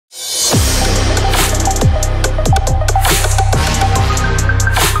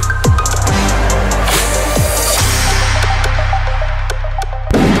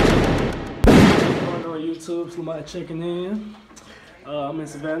Lamont checking in. I'm in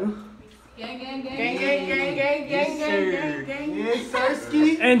Savannah. Gang, gang, gang, gang, gang, gang, gang, gang, gang, gang. Yes,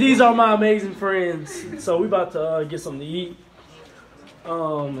 sirski. And these are my amazing friends. So we about to get something to eat.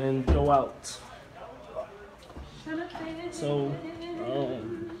 And go out. So,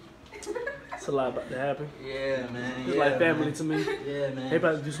 it's a lot about to happen. Yeah, man. It's like family to me. Yeah, man. They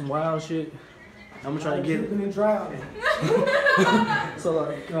about to do some wild shit. I'm gonna try to get it. And drowning. So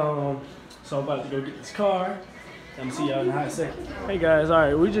like, so I'm about to go get this car. I'm gonna see y'all in a hot second. Hey guys, all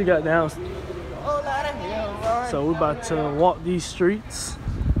right, we just got down. So we're about to walk these streets,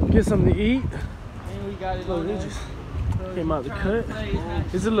 get something to eat. And we got it Look, on they there. just came out the cut.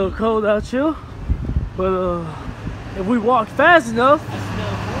 It's a little cold out here, but if we walk fast enough,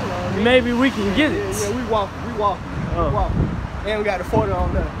 maybe we can get it. Yeah, we walk. Oh. And we got the photo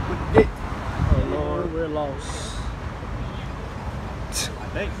on there with the dick. Oh Lord, we're lost. I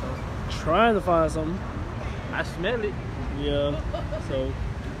think so. Trying to find something. I smell it. Yeah. So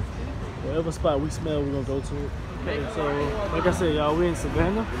whatever spot we smell, we're gonna go to it. Okay, so like I said, y'all, we're in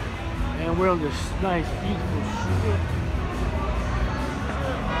Savannah, and we're on this nice, beautiful strip.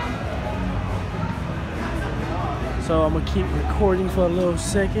 So I'm gonna keep recording for a little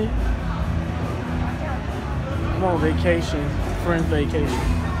second. I'm on vacation, friend's vacation.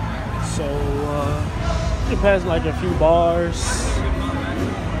 So we passed like a few bars.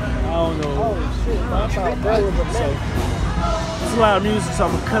 I don't know. Oh shit, I thought that was a So mess. it's a lot of music, so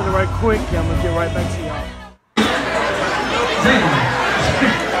I'm gonna cut it right quick and I'm gonna get right back to y'all.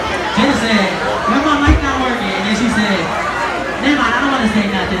 Jen said, "Where my mic not working?" And then she said, "Never mind, I don't want to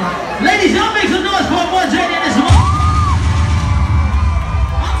say nothing." Ladies, y'all make some noise for one Jen in this one.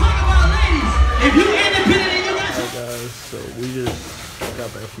 I'm talking about ladies. If you independent and you got some. Hey guys, so we just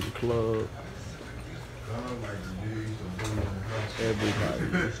got back from the club. Everybody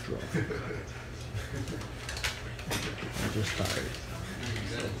is drunk. I'm just tired.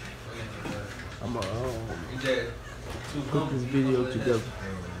 I'm gonna put this video together.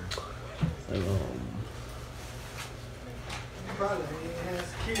 And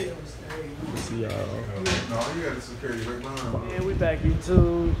see y'all. No, you got the security right behind. And we back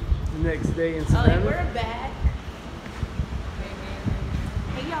YouTube the next day in Oh, Savannah. we're back.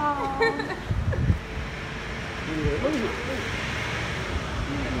 Hey, y'all.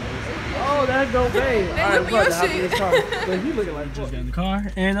 Oh, that go babe. They Alright, look we're about to your hop in shit. this car. But you looking like you just got in the car.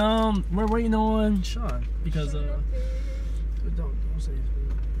 And we're waiting on Sean because don't say his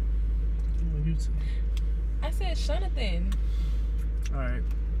name. On YouTube. I said Jonathan. Alright.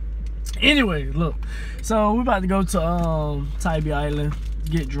 Anyway, look. So we're about to go to Tybee Island,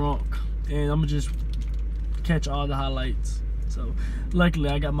 get drunk, and I'm gonna just catch all the highlights. So luckily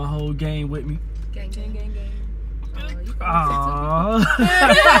I got my whole gang with me. Gang, gang, gang, gang. Aww.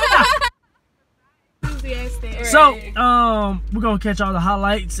 Enthusiastic. So we're gonna catch all the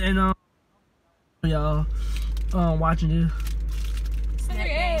highlights and y'all watching this.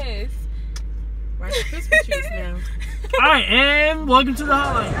 Yes. Right, Christmas trees now. Alright, and welcome to the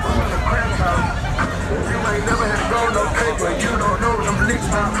highlights. You ain't never had to go no paper, you don't know them leaks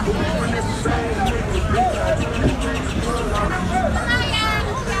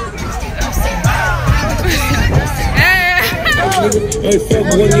Hey, fuck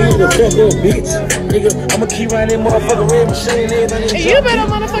boy, you the fuck up, bitch. Nigga, I'ma keep running motherfucker red machine. You better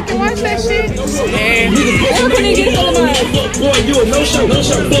motherfucking watch that shit. Yeah. Boy, you a no-show,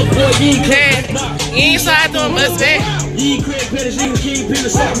 fuck boy, you ain't Man, you ain't slide through a bus back. You ain't crack petties, you can keep in the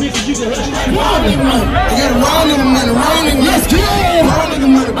south, nigga, you can hush. Get around nigga, man, around nigga. Let's go! Around nigga,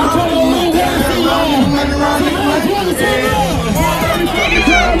 man,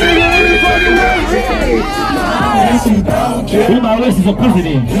 Who my list is a pussy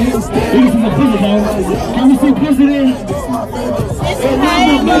then? This is a pussy then. Can we see pussy then?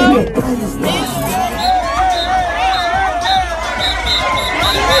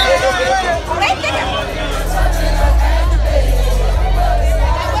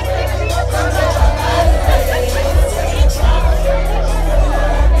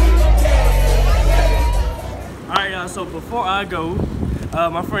 Alright y'all, so before I go,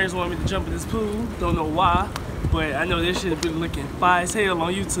 my friends wanted me to jump in this pool. Don't know why, but I know this shit has been looking fire as hell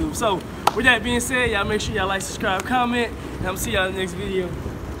on YouTube. So with that being said, y'all make sure y'all like, subscribe, comment, and I'm gonna see y'all in the next video.